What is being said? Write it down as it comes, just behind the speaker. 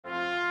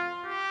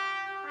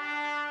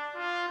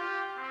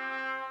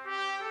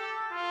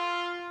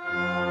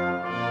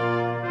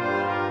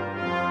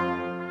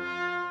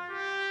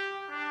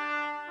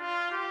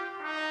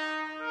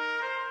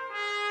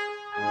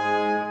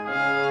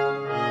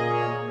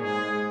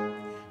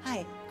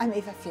I'm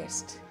Eva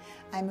Fierst.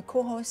 I'm a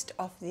co-host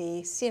of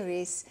the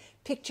series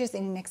Pictures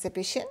in an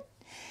Exhibition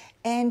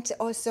and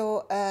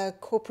also a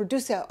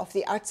co-producer of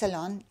the Art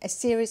Salon, a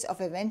series of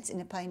events in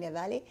the Pioneer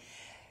Valley,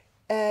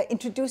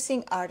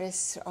 introducing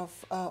artists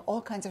of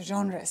all kinds of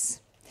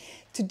genres.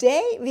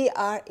 Today we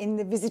are in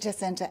the visitor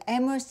center,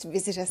 Amherst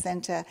Visitor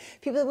Center.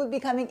 People will be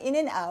coming in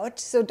and out,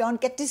 so don't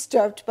get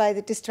disturbed by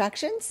the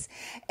distractions.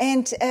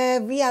 And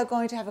we are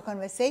going to have a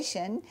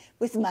conversation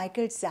with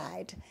Michael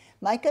Zide.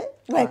 Michael,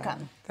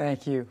 welcome.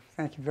 Thank you.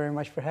 Thank you very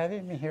much for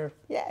having me here.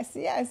 Yes.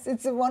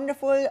 It's a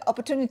wonderful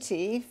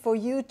opportunity for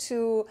you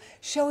to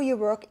show your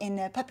work in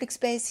a public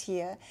space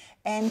here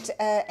and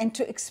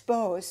to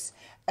expose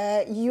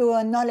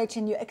your knowledge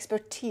and your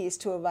expertise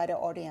to a wider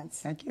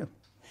audience. Thank you.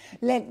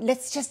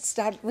 Let's just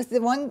start with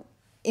the one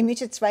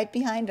image that's right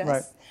behind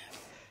us.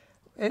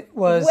 Right.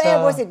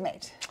 Where was it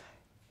made?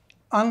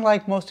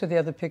 Unlike most of the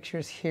other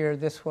pictures here,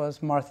 this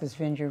was Martha's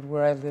Vineyard,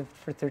 where I lived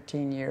for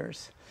 13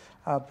 years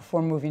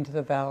before moving to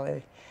the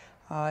Valley.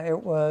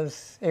 It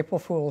was April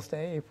Fool's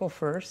Day, April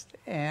 1st,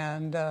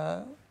 and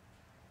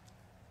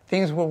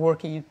things were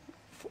working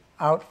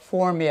out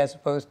for me as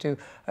opposed to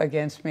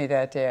against me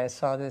that day. I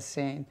saw this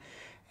scene.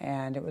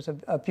 And it was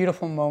a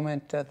beautiful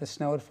moment. The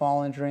snow had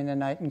fallen during the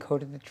night and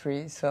coated the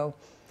trees. So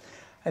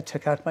I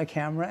took out my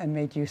camera and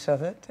made use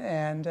of it.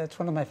 And it's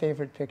one of my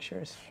favorite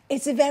pictures.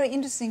 It's a very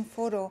interesting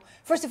photo.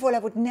 First of all, I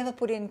would never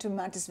put it into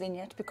Martha's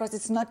Vineyard because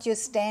it's not your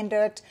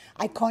standard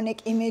iconic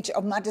image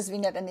of Martha's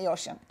Vineyard and the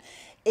ocean.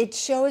 It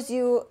shows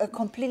you a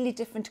completely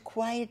different,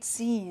 quiet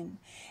scene.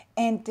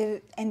 And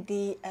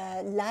the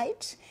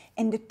light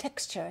and the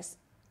textures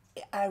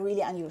are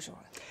really unusual.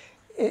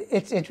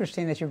 It's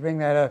interesting that you bring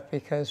that up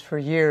because for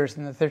years,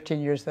 in the 13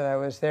 years that I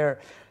was there,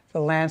 the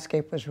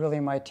landscape was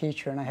really my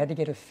teacher, and I had to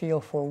get a feel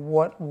for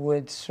what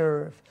would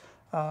serve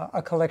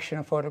a collection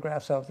of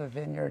photographs of the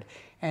vineyard,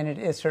 and it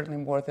is certainly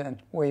more than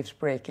waves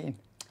breaking.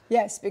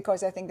 Yes,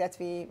 because I think that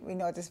we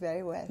know this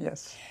very well.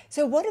 Yes.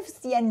 So what is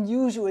the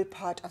unusual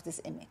part of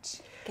this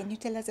image? Can you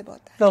tell us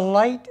about that? The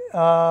light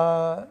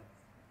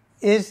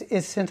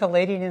is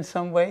scintillating in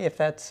some way, if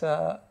that's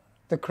the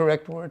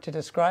correct word to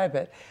describe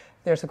it.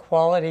 There's a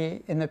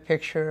quality in the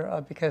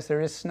picture because there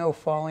is snow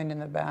falling in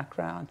the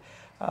background.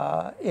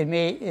 It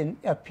may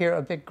appear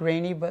a bit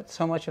grainy, but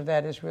so much of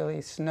that is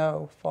really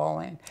snow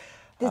falling.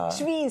 The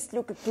trees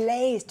look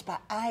glazed by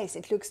ice.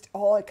 It looks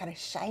all kind of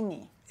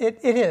shiny. It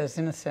is,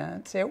 in a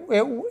sense.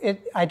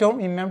 I don't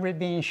remember it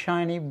being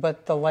shiny,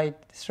 but the light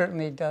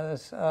certainly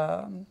does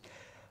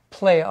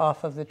play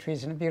off of the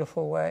trees in a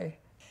beautiful way.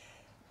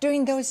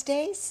 During those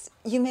days,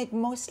 you made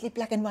mostly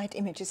black and white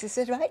images, is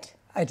that right?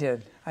 I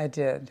did.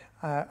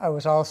 I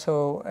was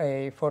also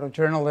a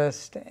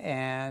photojournalist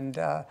and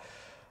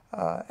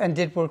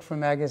did work for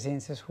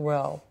magazines as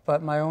well.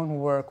 But my own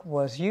work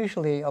was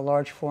usually a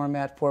large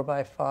format,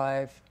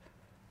 4x5,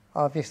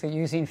 obviously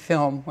using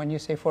film. When you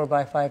say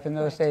 4x5, in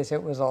those days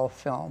it was all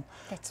film.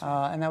 That's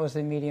right. And that was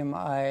the medium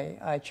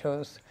I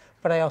chose.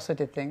 But I also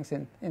did things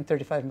in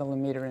 35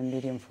 millimeter in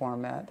medium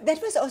format. That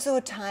was also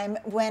a time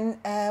when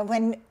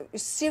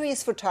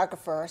serious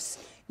photographers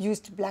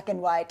used black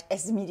and white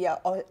as the media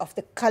of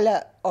the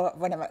color or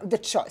whatever, the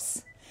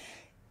choice.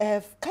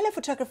 Color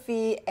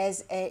photography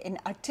as an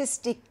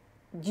artistic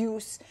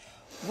use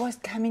was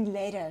coming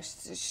later,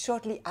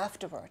 shortly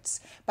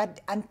afterwards.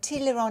 But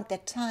until around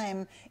that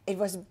time, it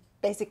was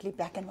basically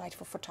black and white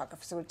for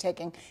photographers who were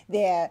taking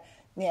their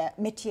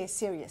métier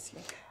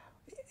seriously.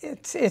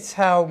 It's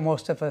how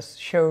most of us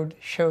showed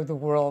the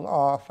world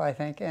off, I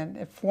think,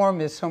 and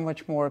form is so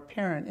much more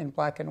apparent in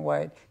black and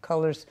white.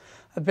 Color's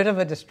a bit of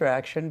a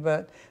distraction,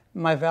 but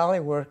my Valley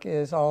work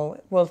is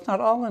it's not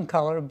all in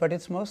color, but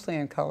it's mostly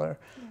in color.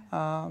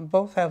 Yeah.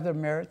 Both have their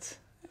merits,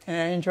 and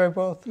I enjoy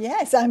both.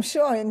 Yes, I'm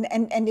sure,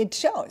 and it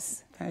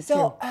shows. Thank you.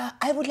 So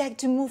I would like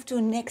to move to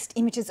a next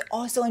image. It's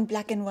also in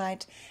black and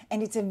white,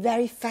 and it's a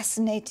very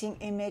fascinating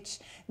image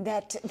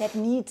that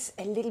needs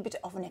a little bit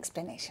of an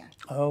explanation.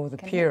 Oh, the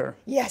pier.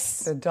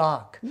 Yes. The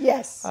dock.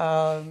 Yes.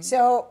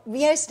 So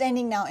we are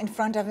standing now in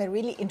front of a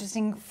really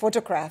interesting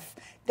photograph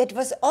that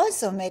was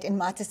also made in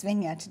Martha's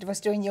Vineyard. It was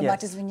during your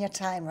Martha's Vineyard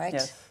time, right?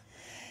 Yes.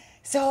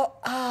 So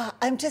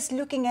I'm just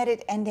looking at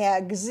it, and there are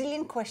a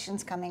gazillion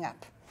questions coming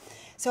up.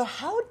 So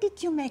how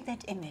did you make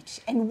that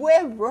image, and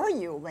where were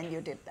you when you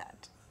did that?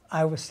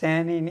 I was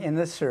standing in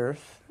the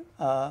surf.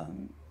 I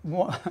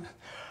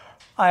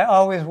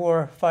always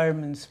wore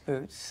fireman's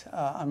boots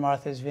on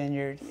Martha's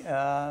Vineyard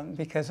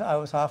because I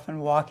was often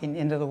walking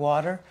into the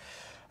water.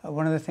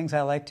 One of the things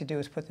I like to do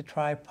is put the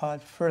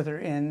tripod further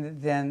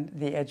in than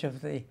the edge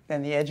of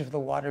the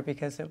water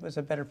because it was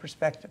a better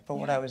perspective for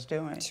what I was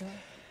doing. Sure.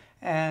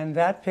 And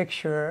that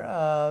picture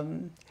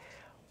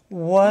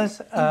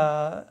was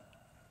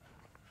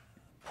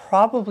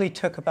probably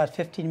took about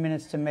 15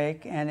 minutes to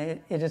make, and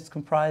it is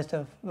comprised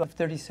of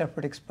 30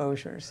 separate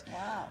exposures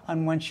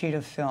on one sheet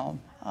of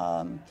film.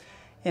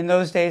 In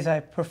those days,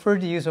 I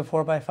preferred to use a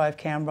 4x5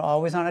 camera,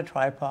 always on a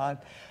tripod,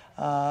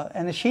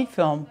 and the sheet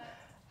film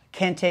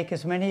can take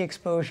as many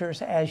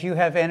exposures as you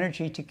have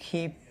energy to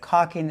keep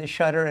cocking the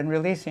shutter and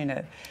releasing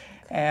it.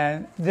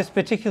 And this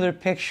particular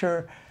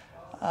picture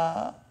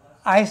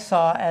I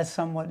saw as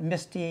somewhat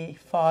misty,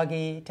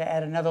 foggy, to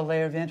add another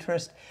layer of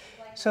interest.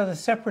 So the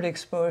separate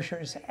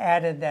exposures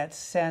added that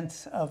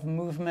sense of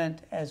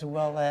movement as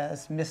well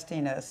as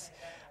mistiness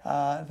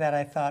that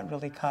I thought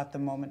really caught the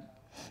moment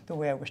the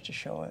way I wish to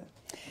show it.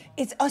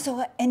 It's also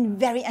a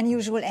very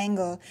unusual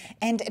angle,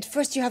 and at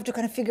first you have to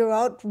kind of figure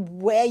out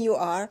where you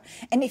are,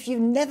 and if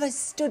you've never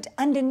stood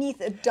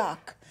underneath a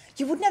dock,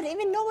 you would not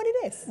even know what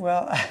it is.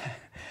 Well,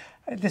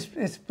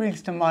 this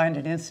brings to mind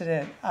an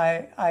incident.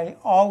 I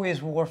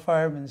always wore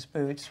fireman's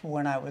boots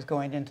when I was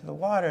going into the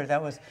water.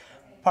 That was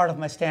part of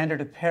my standard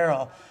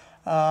apparel.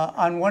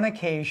 On one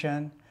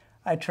occasion,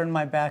 I turned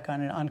my back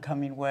on an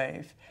oncoming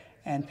wave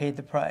and paid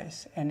the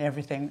price, and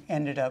everything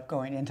ended up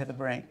going into the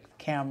brink.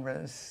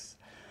 Cameras,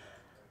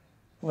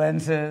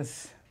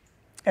 lenses,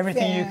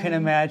 everything you can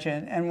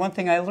imagine. And one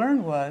thing I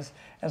learned was,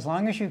 as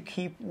long as you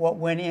keep what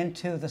went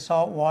into the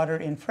salt water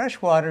in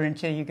fresh water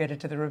until you get it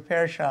to the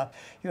repair shop,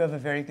 you have a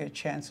very good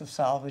chance of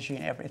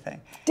salvaging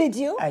everything. Did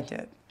you? I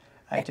did.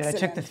 Excellent. I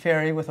took the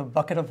ferry with a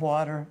bucket of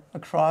water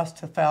across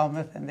to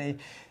Falmouth, and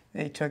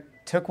they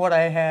took what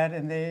I had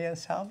and they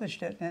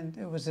salvaged it, and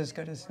it was as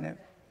good as new.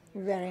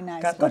 Very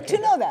nice. Got Good lucky.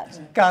 to know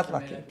that. Got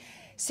lucky.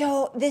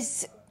 So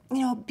this,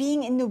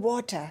 being in the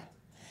water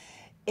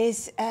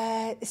is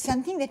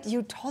something that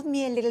you told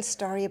me a little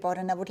story about,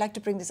 and I would like to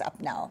bring this up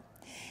now.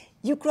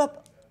 You grew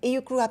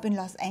up in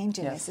Los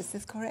Angeles, Yes. is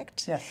this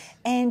correct? Yes.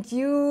 And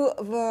you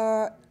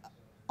were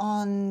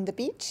on the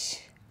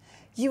beach.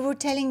 You were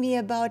telling me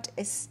about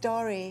a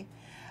story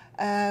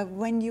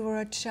when you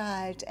were a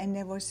child and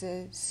there was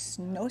a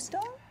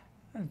snowstorm?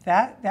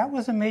 That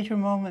was a major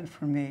moment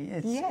for me.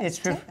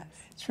 Yes,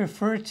 It's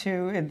referred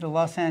to in the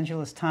Los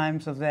Angeles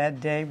Times of that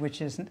day,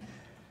 which is,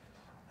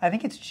 I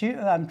think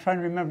I'm trying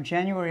to remember,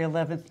 January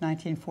 11th,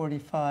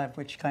 1945,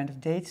 which kind of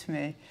dates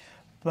me.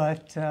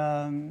 But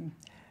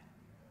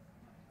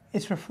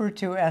it's referred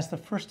to as the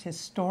first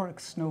historic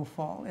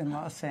snowfall in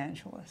Los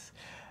Angeles.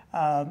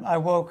 I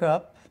woke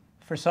up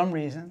for some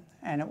reason,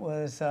 and it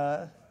was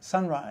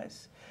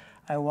sunrise.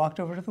 I walked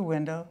over to the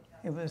window.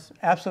 It was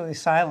absolutely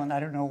silent. I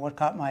don't know what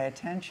caught my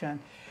attention,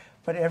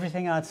 but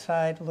everything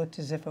outside looked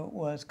as if it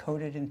was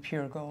coated in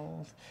pure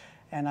gold.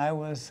 And I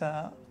was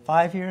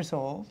 5 years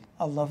old,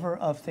 a lover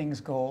of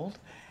things gold,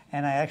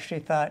 and I actually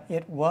thought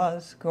it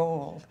was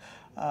gold.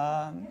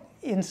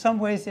 In some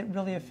ways, it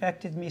really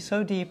affected me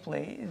so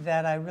deeply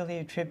that I really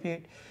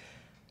attribute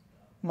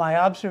my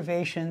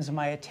observations,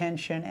 my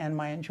attention, and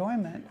my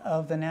enjoyment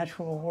of the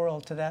natural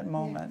world to that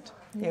moment.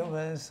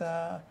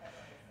 Yeah.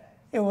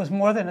 It was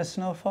more than a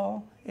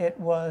snowfall. It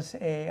was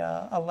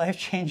a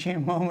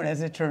life-changing moment,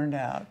 as it turned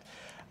out.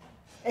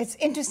 It's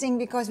interesting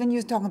because when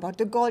you talk about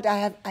the gold,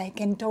 I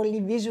can totally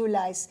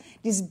visualize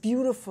this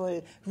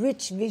beautiful,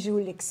 rich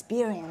visual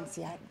experience,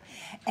 yeah,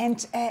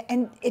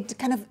 and it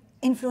kind of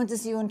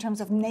influences you in terms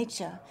of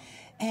nature,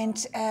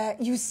 and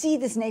you see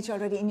this nature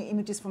already in your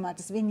images from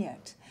Martha's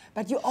Vineyard,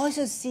 but you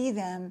also see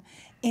them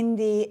in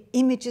the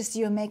images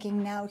you're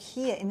making now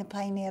here in the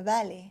Pioneer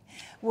Valley,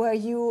 where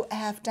you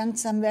have done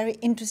some very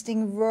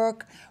interesting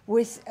work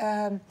with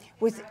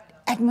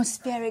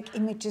atmospheric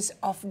images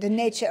of the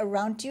nature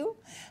around you,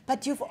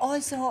 but you've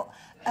also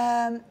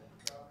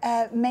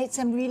made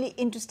some really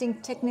interesting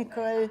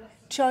technical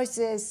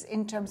choices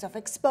in terms of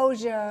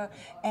exposure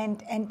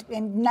and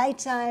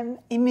nighttime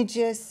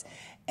images,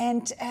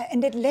 and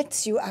it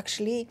lets you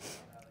actually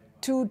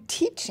to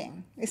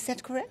teaching. Is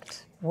that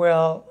correct?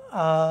 Well,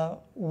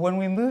 when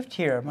we moved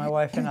here, my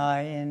wife and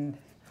I, in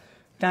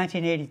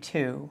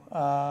 1982,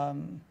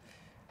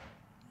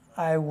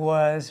 I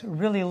was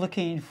really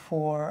looking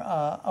for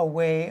a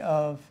way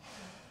of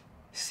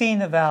seeing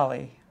the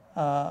valley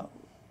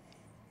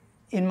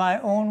in my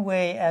own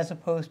way, as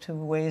opposed to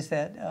ways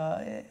that,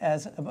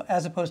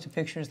 as opposed to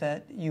pictures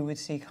that you would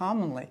see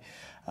commonly,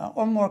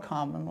 or more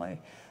commonly.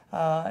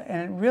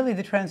 And really,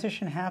 the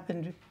transition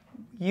happened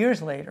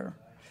years later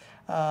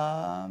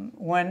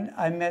when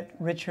I met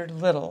Richard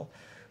Little,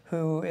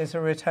 who is a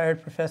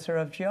retired professor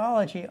of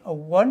geology, a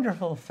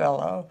wonderful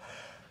fellow.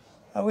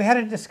 We had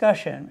a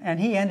discussion, and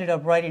he ended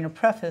up writing a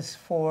preface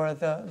for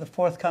the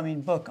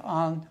forthcoming book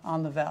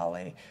on the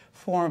valley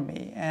for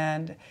me.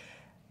 And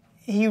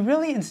he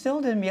really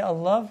instilled in me a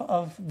love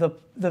of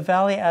the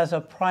valley as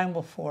a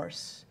primal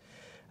force,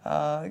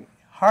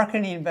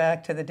 hearkening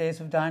back to the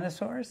days of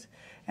dinosaurs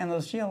and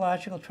those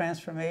geological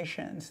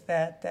transformations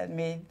that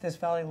made this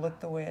valley look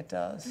the way it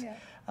does. Yeah.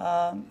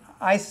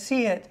 I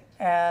see it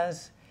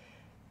as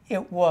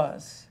it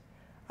was.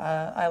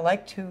 I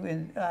like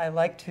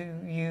to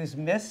use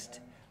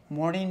mist.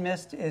 Morning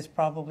mist is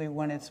probably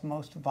when it's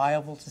most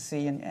viable to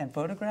see and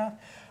photograph.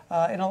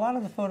 In a lot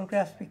of the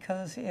photographs,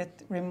 because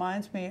it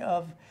reminds me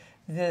of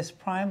this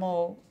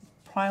primal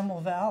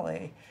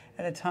valley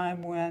at a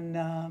time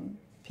when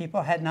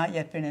people had not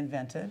yet been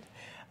invented,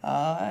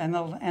 and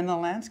the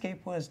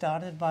landscape was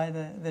dotted by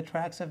the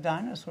tracks of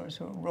dinosaurs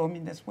who were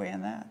roaming this way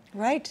and that.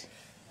 Right.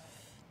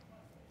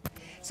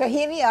 So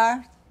here we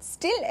are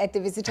still at the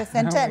visitor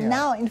center, Yeah.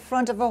 now in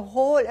front of a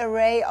whole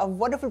array of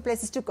wonderful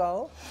places to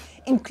go,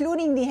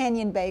 including the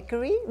Hennian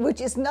Bakery,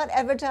 which is not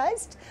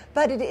advertised,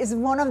 but it is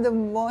one of the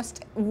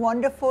most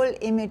wonderful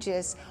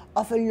images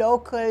of a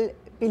local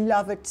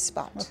beloved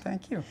spot. Well,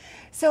 thank you.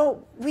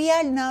 So we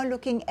are now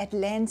looking at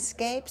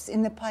landscapes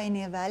in the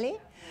Pioneer Valley,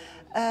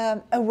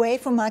 away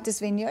from Martha's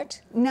Vineyard.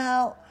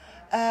 Now,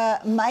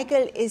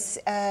 Michael is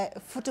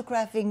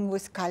photographing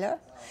with color,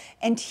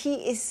 and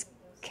he is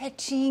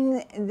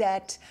catching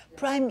that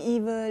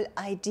primeval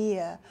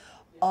idea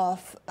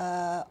of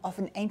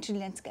an ancient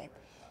landscape.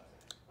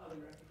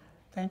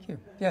 Thank you.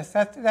 Yes,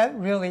 that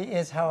really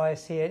is how I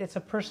see it. It's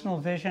a personal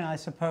vision, I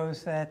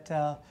suppose, that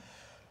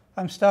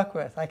I'm stuck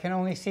with. I can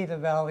only see the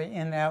valley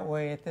in that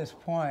way at this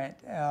point.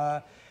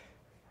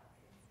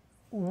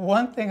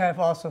 One thing I've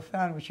also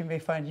found, which you may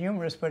find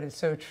humorous, but it's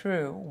so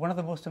true, one of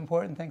the most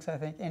important things I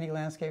think any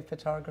landscape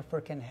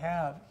photographer can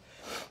have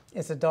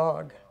is a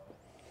dog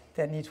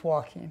that needs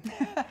walking.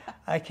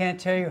 I can't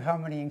tell you how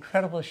many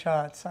incredible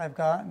shots I've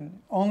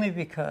gotten only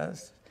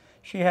because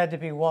she had to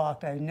be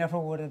walked. I never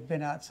would have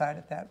been outside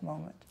at that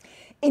moment.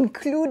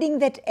 Including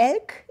that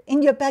elk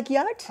in your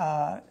backyard?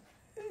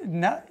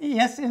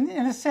 Yes, in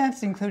a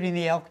sense, including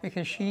the elk,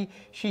 because she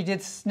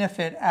did sniff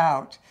it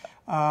out.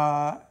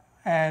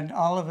 And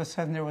all of a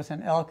sudden there was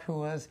an elk who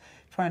was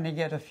trying to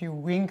get a few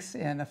winks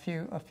in, a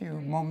few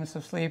moments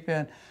of sleep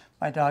in.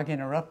 My dog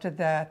interrupted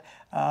that.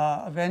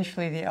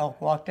 Eventually the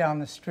elk walked down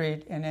the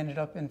street and ended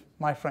up in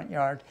my front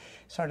yard,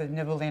 started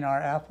nibbling our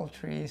apple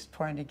trees,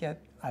 trying to get,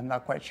 I'm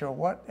not quite sure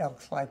what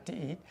elks like to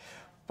eat,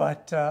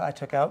 but I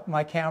took out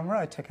my camera,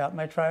 I took out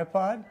my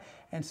tripod,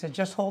 and said,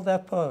 just hold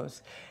that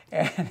pose.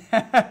 And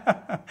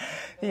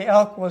the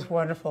elk was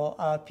wonderful.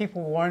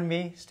 People warned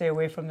me, stay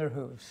away from their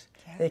hooves.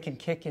 Yeah. They can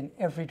kick in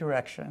every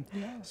direction.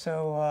 Yeah.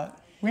 So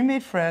we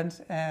made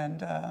friends,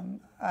 and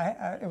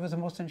it was the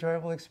most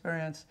enjoyable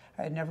experience.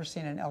 I had never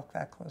seen an elk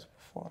that close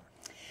before.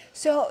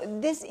 So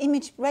this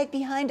image right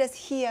behind us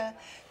here,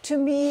 to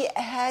me,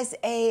 has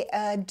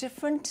a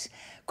different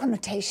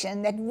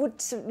connotation that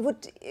would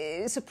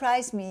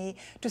surprise me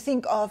to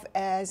think of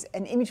as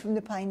an image from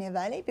the Pioneer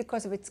Valley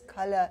because of its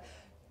color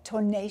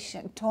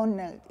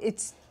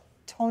its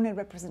tonal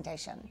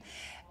representation.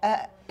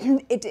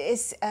 It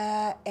is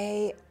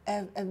a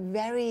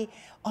very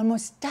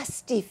almost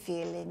dusty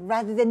feeling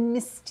rather than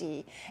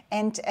misty,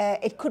 and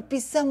it could be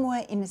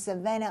somewhere in a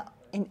savanna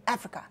in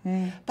Africa,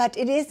 but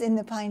it is in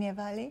the Pioneer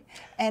Valley,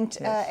 and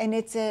yes. And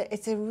it's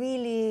a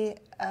really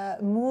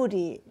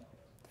moody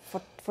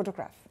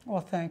photograph.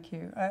 Well, thank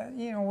you.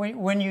 You know,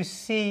 when you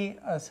see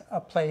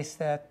a place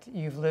that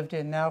you've lived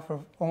in now for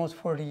almost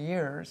 40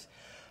 years,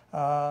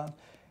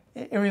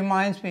 it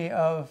reminds me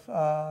of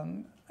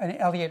an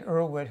Elliot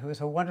Irwood, who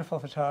is a wonderful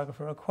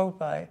photographer. A quote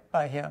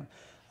by him: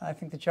 "I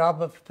think the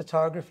job of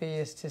photography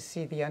is to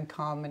see the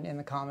uncommon in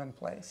the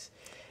commonplace,"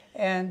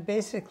 and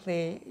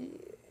basically,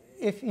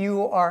 if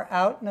you are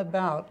out and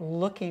about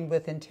looking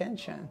with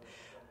intention,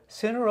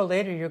 sooner or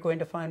later you're going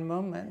to find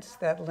moments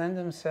that lend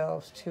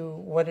themselves to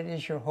what it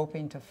is you're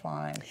hoping to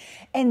find.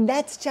 And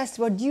that's just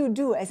what you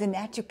do as an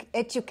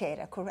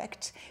educator,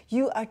 correct?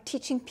 You are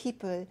teaching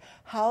people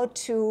how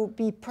to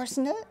be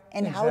personal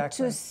and exactly. how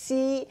to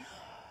see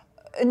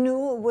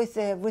anew with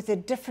a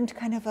different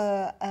kind of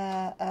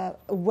a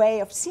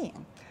way of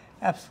seeing.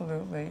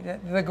 Absolutely.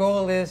 The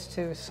goal is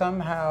to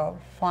somehow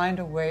find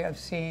a way of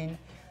seeing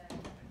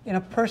in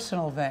a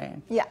personal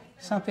vein, yeah.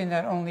 something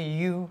that only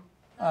you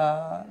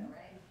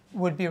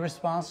would be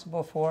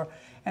responsible for,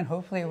 and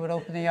hopefully it would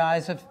open the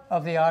eyes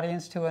of the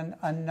audience to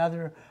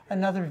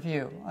another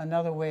view,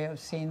 another way of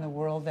seeing the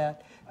world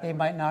that they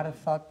might not have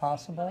thought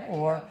possible,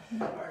 or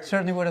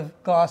certainly would have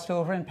glossed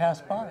over and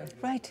passed by.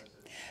 Right.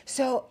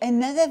 So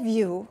another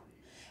view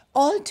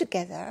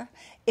altogether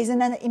is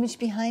another image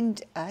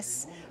behind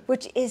us,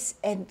 which is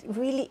a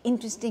really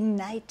interesting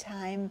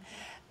nighttime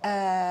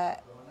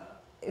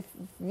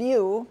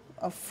view,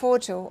 a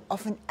photo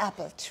of an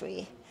apple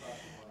tree,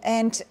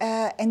 and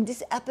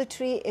this apple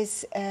tree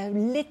is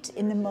lit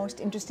in the most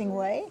interesting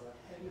way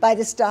by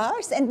the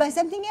stars and by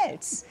something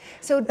else.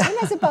 So tell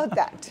us about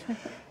that.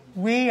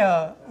 We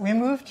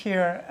moved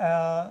here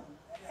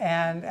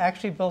and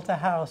actually built a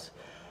house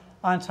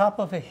on top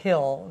of a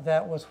hill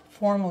that was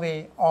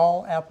formerly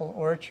all apple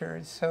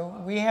orchards.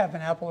 So we have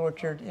an apple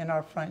orchard in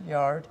our front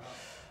yard.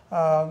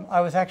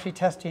 I was actually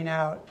testing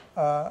out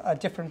a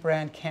different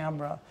brand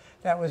camera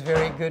that was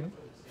very good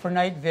for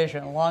night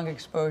vision, long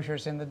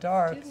exposures in the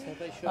dark.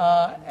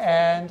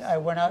 And I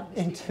went out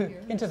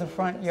into the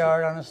front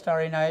yard on a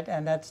starry night,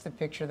 and that's the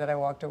picture that I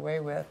walked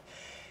away with.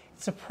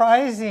 It's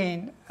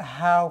surprising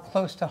how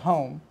close to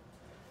home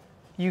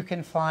you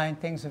can find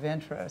things of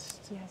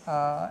interest, yes.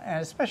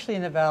 And especially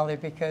in the valley,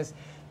 because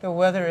the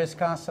weather is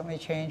constantly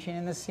changing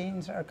and the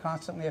scenes are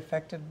constantly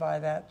affected by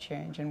that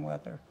change in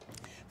weather.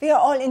 We are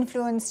all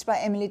influenced by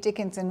Emily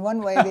Dickinson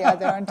one way or the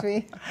other, aren't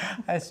we?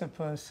 I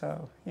suppose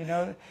so. You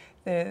know,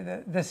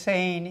 the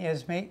saying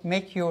is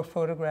make your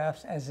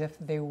photographs as if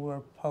they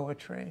were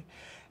poetry.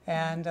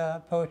 And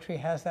poetry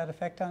has that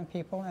effect on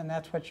people, and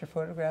that's what your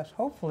photographs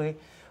hopefully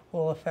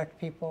will affect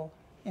people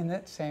in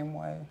that same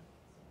way.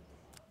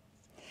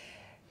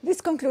 This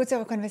concludes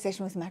our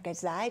conversation with Michael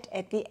Zide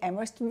at the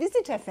Amherst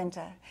Visitor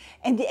Center.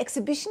 And the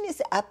exhibition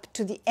is up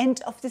to the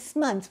end of this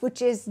month,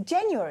 which is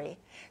January.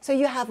 So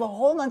you have a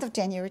whole month of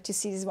January to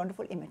see these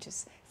wonderful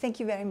images. Thank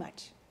you very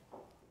much.